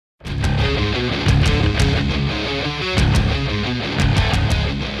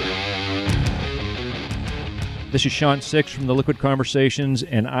This is Shawn SixX from the Liquid Conversations,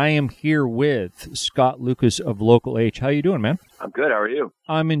 and I am here with Scott Lucas of Local H. How you doing, man? I'm good. How are you?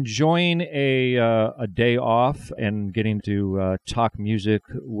 I'm enjoying a day off and getting to talk music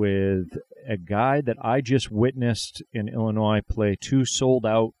with a guy that I just witnessed in Illinois play 2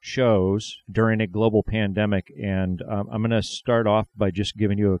 sold-out shows during a global pandemic, and I'm going to start off by just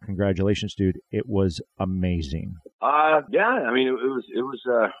giving you a congratulations, dude. It was amazing. Yeah. I mean, it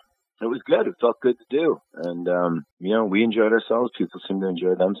was good. It felt good to do. And, we enjoyed ourselves. People seemed to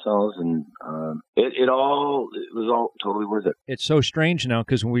enjoy themselves. And it was all totally worth it. It's so strange now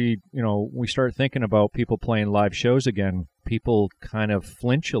because we start thinking about people playing live shows again. People kind of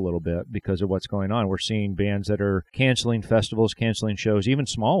flinch a little bit because of what's going on. We're seeing bands that are canceling festivals, canceling shows, even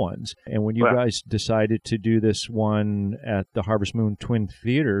small ones. And when you guys decided to do this one at the Harvest Moon Twin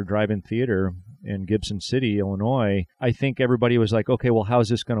Theater, Drive-In Theater in Gibson City, Illinois, I think everybody was like, okay, well, how's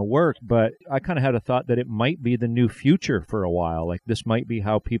this going to work? But I kind of had a thought that it might be the new future for a while. Like this might be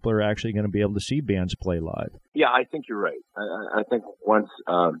how people are actually going to be able to see bands play live. Yeah, I think you're right. I think once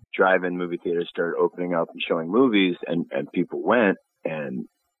drive-in movie theaters started opening up and showing movies and people went and,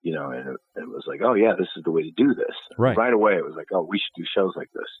 and it was like, oh, yeah, this is the way to do this. Right away, it was like, oh, we should do shows like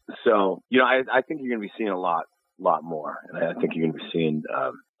this. So, I think you're going to be seeing a lot more. And I think you're going to be seeing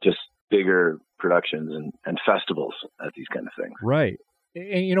just bigger productions and festivals at these kind of things. Right.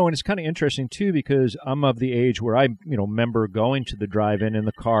 And, and it's kind of interesting, too, because I'm of the age where I, remember going to the drive-in in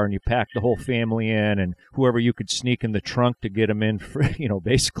the car and you pack the whole family in and whoever you could sneak in the trunk to get them in for,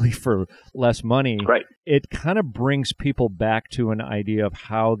 basically for less money. Right. It kind of brings people back to an idea of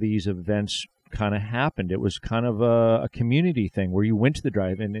how these events kind of happened. It was kind of a community thing where you went to the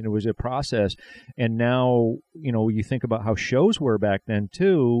drive-in and it was a process. And now, you think about how shows were back then,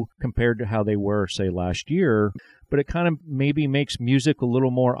 too, compared to how they were, say, last year. But it kind of maybe makes music a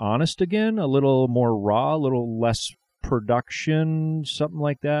little more honest again, a little more raw, a little less production, something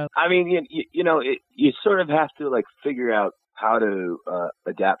like that. I mean, you sort of have to figure out how to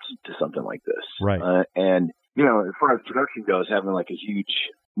adapt to something like this. Right. And, as far as production goes, having a huge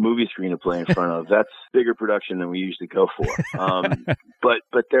movie screen to play in front of, that's bigger production than we usually go for.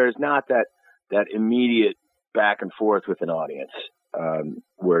 But there's not that immediate back and forth with an audience.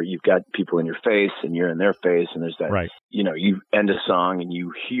 Where you've got people in your face and you're in their face and there's that, right. You end a song and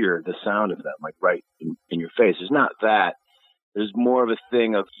you hear the sound of them right in your face. There's not that. There's more of a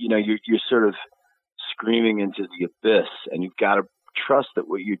thing of, you're sort of screaming into the abyss and you've got to trust that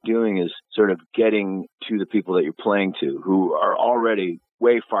what you're doing is sort of getting to the people that you're playing to who are already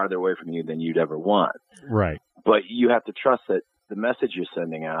way farther away from you than you'd ever want. Right. But you have to trust that the message you're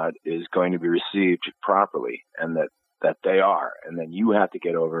sending out is going to be received properly and that they are. And then you have to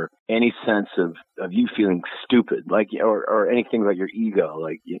get over any sense of you feeling stupid, or anything about your ego.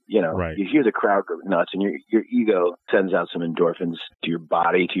 Right. You hear the crowd go nuts and your ego sends out some endorphins to your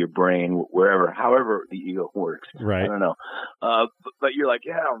body, to your brain, wherever, however the ego works. Right. I don't know. But you're like,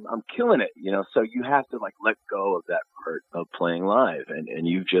 yeah, I'm killing it. So you have to let go of that part of playing live and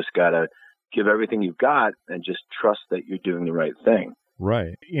you've just got to give everything you've got and just trust that you're doing the right thing.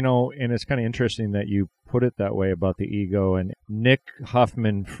 Right. And it's kind of interesting that you put it that way about the ego. And Nick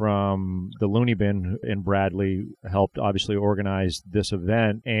Huffman from the Looney Bin in Bradley helped obviously organize this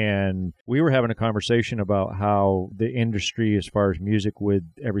event. And we were having a conversation about how the industry, as far as music, with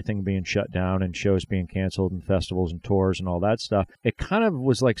everything being shut down and shows being canceled and festivals and tours and all that stuff, it kind of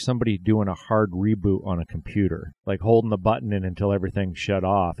was like somebody doing a hard reboot on a computer, like holding the button in until everything shut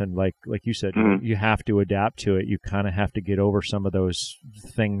off. And like you said, you have to adapt to it. You kind of have to get over some of those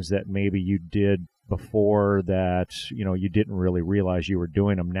things that maybe you did before that, you didn't really realize you were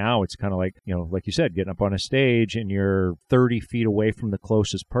doing them. Now it's kind of like, like you said, getting up on a stage and you're 30 feet away from the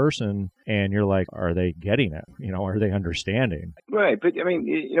closest person and you're like, are they getting it? Are they understanding? Right. But I mean,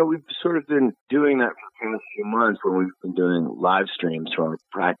 we've sort of been doing that for the past few months when we've been doing live streams from our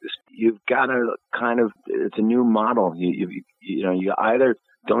practice. You've got to it's a new model. You either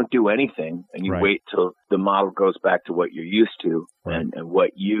don't do anything and you wait till the model goes back to what you're used to and what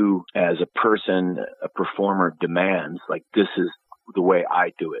you as a person, a performer demands. Like, this is the way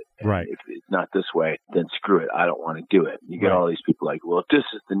I do it. And if it's not this way, then screw it. I don't want to do it. You get all these people like, well, if this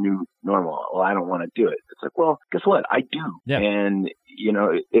is the new normal, well, I don't want to do it. It's like, well, guess what? I do. Yeah. And,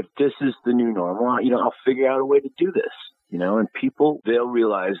 if this is the new normal, I'll figure out a way to do this. And people, they'll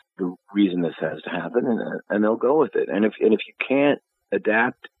realize the reason this has to happen and they'll go with it. And if you can't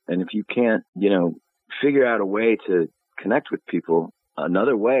adapt and if you can't, figure out a way to connect with people,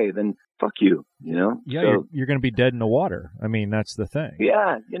 another way, then fuck you, you know? Yeah, So, you're going to be dead in the water. I mean, that's the thing.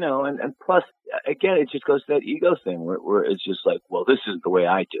 yeah, you know, and plus, again, it just goes to that ego thing where it's just like, well, this isn't the way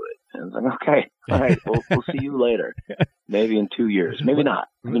I do it. And it's like, okay, all right, we'll see you later. Maybe in 2 years. Maybe not.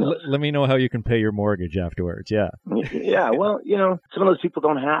 Let me know how you can pay your mortgage afterwards. Yeah. Yeah, well, you know, some of those people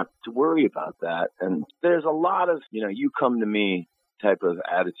don't have to worry about that. And there's a lot of, you know, you come to me type of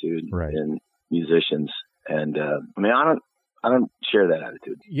attitude in musicians. And I mean, I don't share that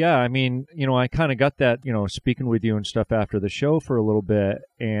attitude. Yeah, I mean, you know, I kind of got that, you know, speaking with you and stuff after the show for a little bit,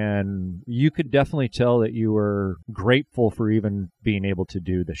 and you could definitely tell that you were grateful for even being able to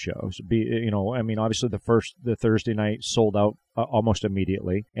do the shows. You know, I mean, obviously the Thursday night sold out almost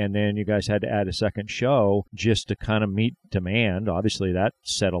immediately, and then you guys had to add a second show just to kind of meet demand. Obviously, that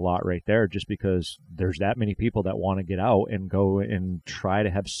said a lot right there, just because there's that many people that want to get out and go and try to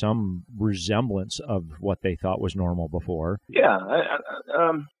have some resemblance of what they thought was normal before. Yeah,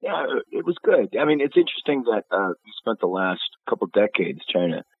 yeah, it was good. I mean, it's interesting that we spent the last couple decades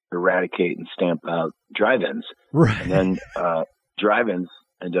trying to eradicate and stamp out drive-ins, right? And then drive-ins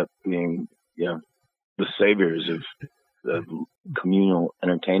end up being, you know, the saviors of communal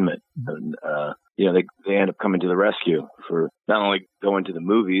entertainment, and you know, they end up coming to the rescue for not only going to the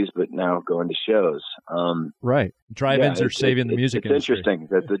movies but now going to shows. Right, drive-ins are saving the music industry. It's interesting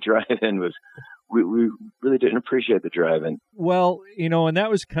that the drive-in was. We really didn't appreciate the drive-in. Well, you know, and that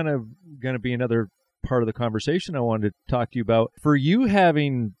was kind of going to be another part of the conversation I wanted to talk to you about. For you,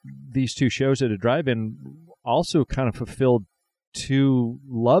 having these two shows at a drive-in also kind of fulfilled two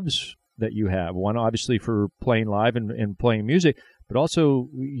loves that you have. One, obviously, for playing live and playing music, but also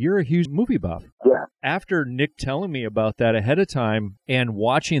you're a huge movie buff. Yeah. After Nick telling me about that ahead of time and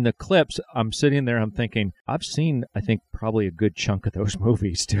watching the clips, I'm sitting there, I'm thinking, I've seen, I think, probably a good chunk of those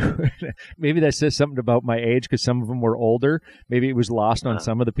movies, too. Maybe that says something about my age because some of them were older. Maybe it was lost on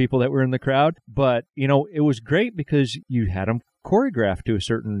some of the people that were in the crowd. But, you know, it was great because you had them choreographed to a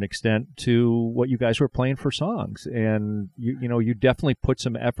certain extent to what you guys were playing for songs. And, you know, you definitely put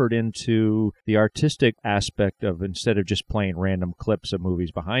some effort into the artistic aspect of, instead of just playing random clips of movies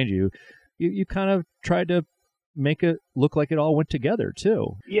behind you, you kind of tried to make it look like it all went together,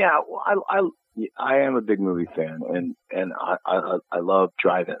 too. Yeah, well, I am a big movie fan, and I love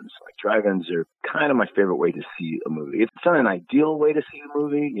drive-ins. Like, drive-ins are kind of my favorite way to see a movie. It's not an ideal way to see a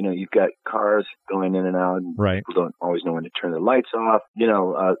movie. You know, you've got cars going in and out, and right. People don't always know when to turn the lights off. You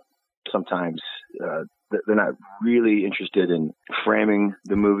know, sometimes they're not really interested in framing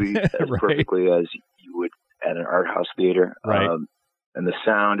the movie as right. perfectly as you would at an art house theater. Right. And the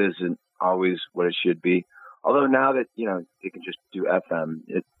sound isn't always what it should be. Although now that, you know, they can just do FM,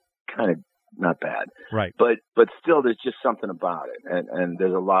 it's kind of not bad. Right. But still, there's just something about it. And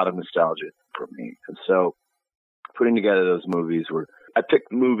there's a lot of nostalgia for me. And so putting together those movies I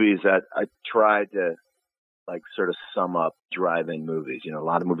picked movies that I tried to, like, sort of sum up drive-in movies. You know, a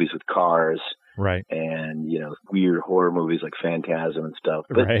lot of movies with cars. Right. And, you know, weird horror movies like Phantasm and stuff.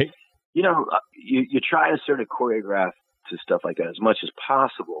 But, right. You know, you try to sort of choreograph to stuff like that as much as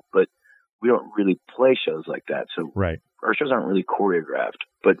possible, but we don't really play shows like that. So right. Our shows aren't really choreographed.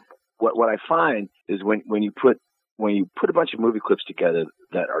 But what I find is when you put a bunch of movie clips together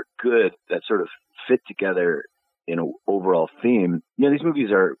that are good, that sort of fit together in an overall theme, you know, these movies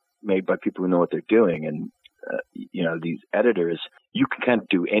are made by people who know what they're doing. And, you know, these editors, you can kind of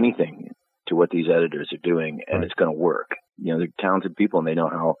do anything to what these editors are doing, and It's going to work. You know, they're talented people, and they know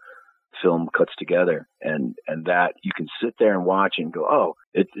how film cuts together, and that you can sit there and watch and go, oh,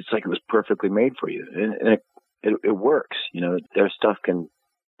 it's like it was perfectly made for you, and it works. You know, their stuff can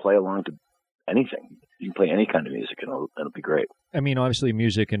play along to anything. You can play any kind of music, and it'll be great. I mean, obviously,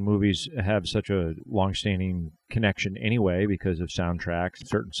 music and movies have such a long-standing connection anyway because of soundtracks,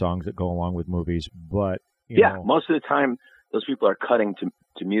 certain songs that go along with movies. But you know, most of the time, those people are cutting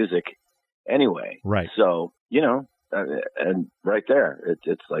to music anyway. Right. So, you know, and right there,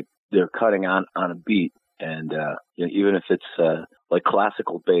 it's like they're cutting on a beat, and you know, even if it's like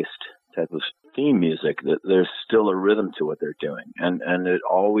classical based type of theme music, that there's still a rhythm to what they're doing, and it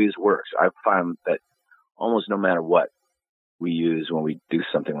always works. I find that almost no matter what we use when we do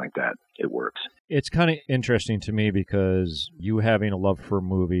something like that, it works. It's kind of interesting to me because you having a love for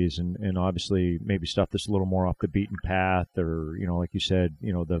movies and obviously maybe stuff that's a little more off the beaten path, or, you know, like you said,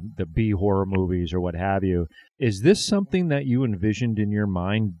 you know, the B horror movies or what have you. Is this something that you envisioned in your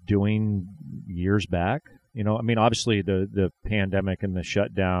mind doing years back? You know, I mean, obviously the pandemic and the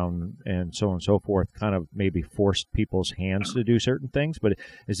shutdown and so on and so forth kind of maybe forced people's hands to do certain things. But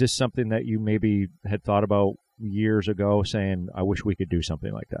is this something that you maybe had thought about years ago, saying, I wish we could do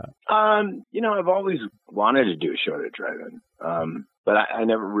something like that? You know, I've always wanted to do a show at a drive-in. But I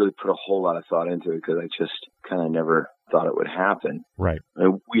never really put a whole lot of thought into it because I just kind of never thought it would happen. Right. I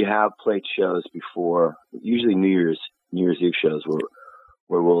mean, we have played shows before, usually New Year's Eve shows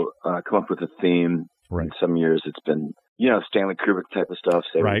where we'll come up with a theme. Right. And some years it's been, Stanley Kubrick type of stuff.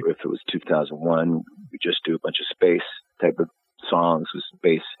 Say right. If it was 2001, we just do a bunch of space type of songs with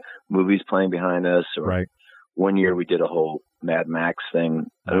space movies playing behind us. Or right. one year we did a whole Mad Max thing.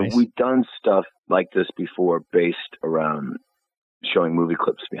 Nice. I mean, we've done stuff like this before based around showing movie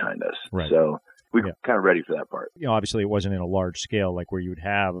clips behind us. Right. So we're kind of ready for that part. Obviously it wasn't in a large scale like where you would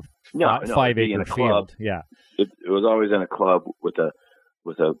have 5 acre field. Yeah. It was always in a club with a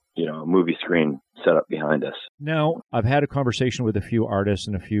movie screen set up behind us. Now, I've had a conversation with a few artists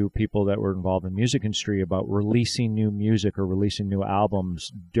and a few people that were involved in the music industry about releasing new music or releasing new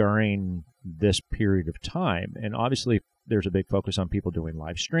albums during this period of time. And obviously there's a big focus on people doing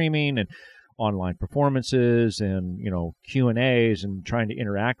live streaming and online performances and, Q&As and trying to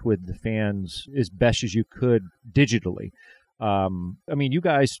interact with the fans as best as you could digitally. You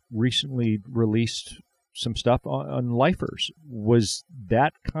guys recently released some stuff on Lifers. Was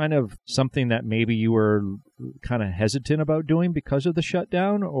that kind of something that maybe you were kind of hesitant about doing because of the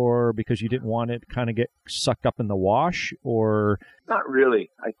shutdown, or because you didn't want it kind of get sucked up in the wash, or? Not really.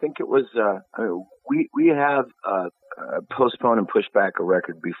 I think it was, we have postponed and pushed back a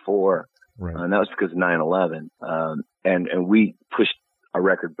record before, right. And that was because of 9/11. And we pushed a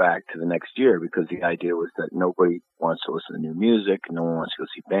record back to the next year because the idea was that nobody wants to listen to new music, no one wants to go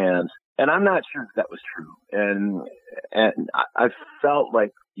see bands. And I'm not sure if that was true. And I felt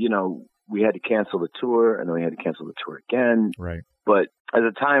like, we had to cancel the tour, and then we had to cancel the tour again. Right. But at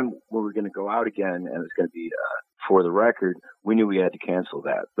the time when we were going to go out again, and it was going to be for the record, we knew we had to cancel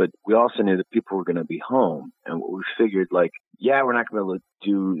that. But we also knew that people were going to be home. And we figured, we're not going to be able to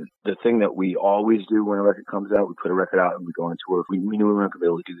do the thing that we always do when a record comes out. We put a record out and we go on tour. We knew we weren't going to be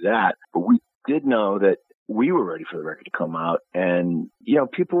able to do that. But we did know that we were ready for the record to come out. And,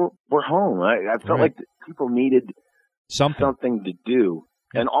 people were home. I felt right. like people needed something to do.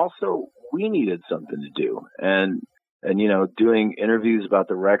 And also, we needed something to do. And doing interviews about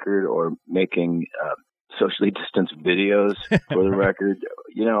the record or making socially distanced videos for the record,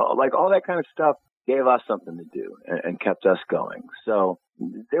 all that kind of stuff gave us something to do and kept us going. So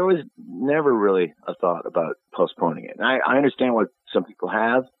there was never really a thought about postponing it. And I understand what some people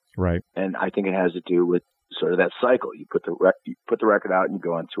have. Right. And I think it has to do with sort of that cycle. You put the record out and you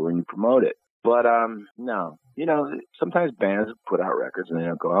go on tour and you promote it. But no, sometimes bands put out records and they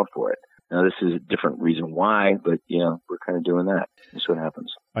don't go out for it. Now, this is a different reason why, but, we're kind of doing that. That's what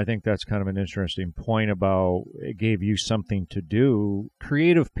happens. I think that's kind of an interesting point about it gave you something to do.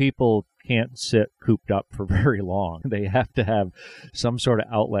 Creative people can't sit cooped up for very long. They have to have some sort of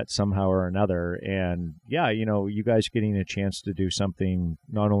outlet somehow or another. And yeah, you guys getting a chance to do something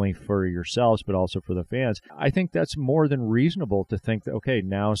not only for yourselves, but also for the fans. I think that's more than reasonable to think that, okay,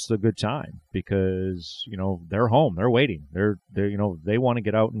 now's the good time because, they're home, they're waiting. They want to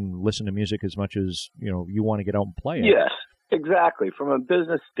get out and listen to music as much as, you want to get out and play it. Yes. Exactly. From a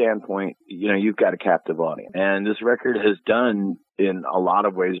business standpoint, you've got a captive audience. And this record has done, in a lot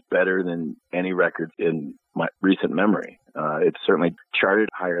of ways, better than any record in my recent memory. It's certainly charted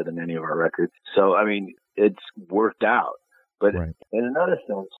higher than any of our records. So, it's worked out. But right. In another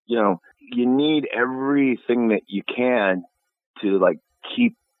sense, you need everything that you can to,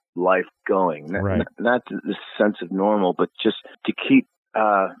 keep life going. Right. Not the sense of normal, but just to keep,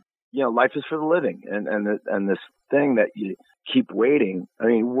 life is for the living. And this thing that you keep waiting.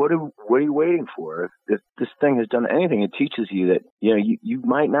 What are you waiting for? If this thing has done anything, it teaches you that, you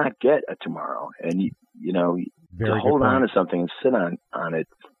might not get a tomorrow. And, to hold on to something and sit on it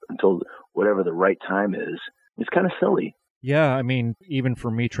until whatever the right time is, it's kind of silly. Yeah. Even for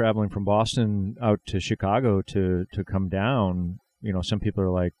me traveling from Boston out to Chicago to come down, some people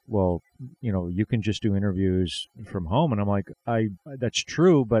are like, well, you can just do interviews from home. And I'm like, that's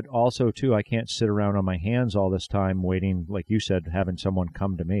true. But also, too, I can't sit around on my hands all this time waiting, like you said, having someone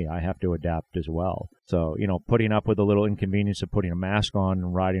come to me. I have to adapt as well. So, putting up with a little inconvenience of putting a mask on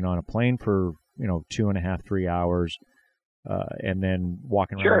and riding on a plane for, 2.5, 3 hours, and then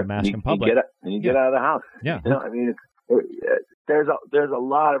walking around with a mask in public. You get out of the house. Yeah. There's a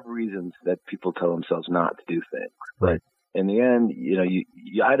lot of reasons that people tell themselves not to do things. Right. In the end, you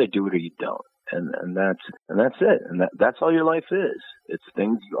either do it or you don't, and that's it, and that's all your life is. It's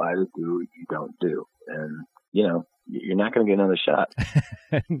things you either do or you don't do, and you're not going to get another shot.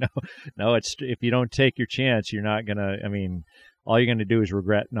 No, it's if you don't take your chance, you're not gonna. All you're going to do is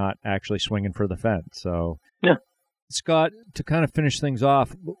regret not actually swinging for the fence. So yeah, Scott, to kind of finish things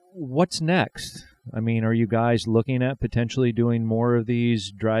off, what's next? I mean, are you guys looking at potentially doing more of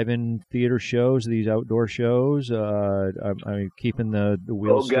these drive-in theater shows, these outdoor shows? I mean, keeping the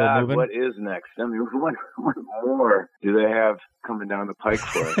wheels still moving? What is next? I mean, what more do they have coming down the pike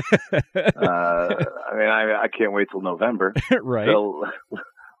for us? I mean, I can't wait till November. Right. So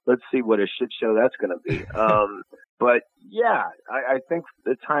let's see what a shit show that's going to be. But yeah, I think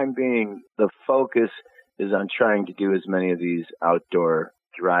for the time being, the focus is on trying to do as many of these outdoor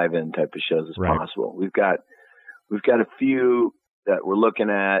drive-in type of shows as possible. We've got a few that we're looking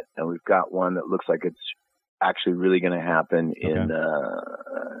at, and we've got one that looks like it's actually really going to happen in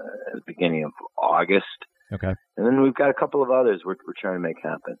the beginning of August. Okay. And then we've got a couple of others we're trying to make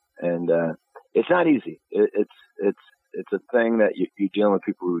happen. And it's not easy. It's a thing that you're dealing with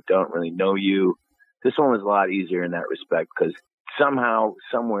people who don't really know you. This one was a lot easier in that respect because somehow,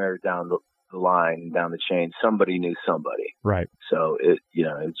 somewhere down the line, down the chain, somebody knew somebody. Right. So it's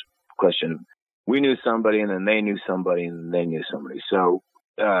a question of we knew somebody, and then they knew somebody, and then they knew somebody. So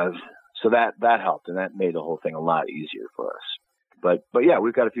that helped, and that made the whole thing a lot easier for us. But yeah,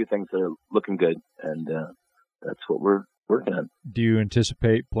 we've got a few things that are looking good, and that's what we're working on. Do you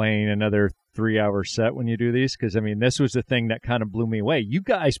anticipate playing another 3-hour set when you do these? Because I mean, this was the thing that kind of blew me away. You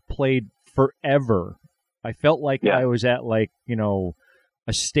guys played forever. I felt like I was at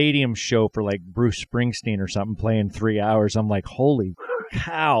a stadium show for like Bruce Springsteen or something, playing 3 hours. I'm like, holy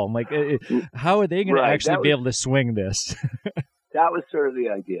cow. I'm like, how are they going to actually be able to swing this? That was sort of the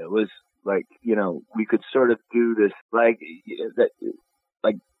idea. It was like, we could sort of do this like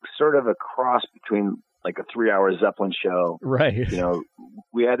sort of a cross between like a 3-hour Zeppelin show. Right.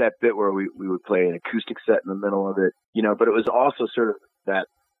 We had that bit where we would play an acoustic set in the middle of it, but it was also sort of that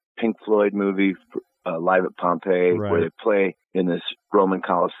Pink Floyd movie, Live at Pompeii, where they play in this Roman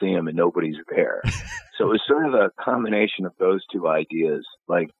Colosseum and nobody's there. So it was sort of a combination of those two ideas.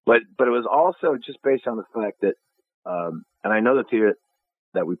 But it was also just based on the fact that, and I know the theater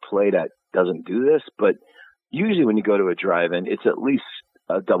that we played at doesn't do this, but usually when you go to a drive-in, it's at least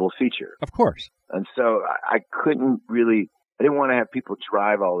a double feature. Of course. And so I didn't want to have people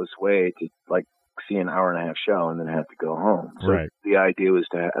drive all this way to like see an hour and a half show and then have to go home. So the idea was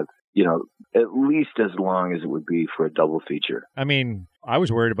to have, at least as long as it would be for a double feature. I mean, I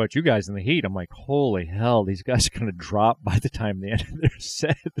was worried about you guys in the heat. I'm like, holy hell, these guys are going to drop by the time they end of their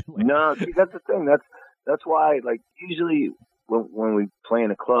set. No, see, that's the thing. That's why, like, usually when we play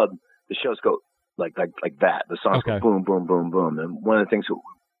in a club, the shows go like that. The songs go boom, boom, boom, boom. And one of the things that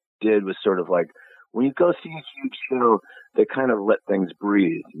we did was sort of like, when you go see a huge show, they kind of let things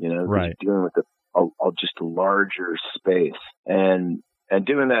breathe, Right. Dealing with just a larger space. And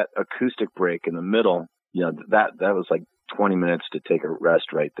doing that acoustic break in the middle, that was like 20 minutes to take a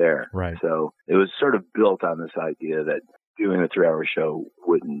rest right there. Right. So it was sort of built on this idea that doing a 3-hour show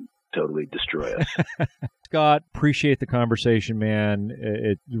wouldn't totally destroy us. Scott, appreciate the conversation, man.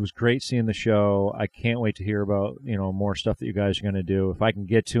 It was great seeing the show. I can't wait to hear about, more stuff that you guys are going to do. If I can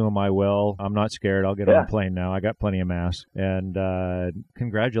get to them, I will. I'm not scared. I'll get on a plane now. I got plenty of mass. And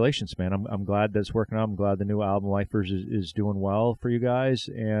congratulations, man. I'm glad that's working out. I'm glad the new album, Lifers, is doing well for you guys.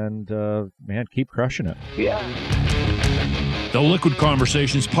 And, man, keep crushing it. Yeah. The Liquid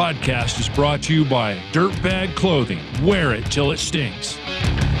Conversations podcast is brought to you by DIRTBAG Clothing. Wear it till it stinks.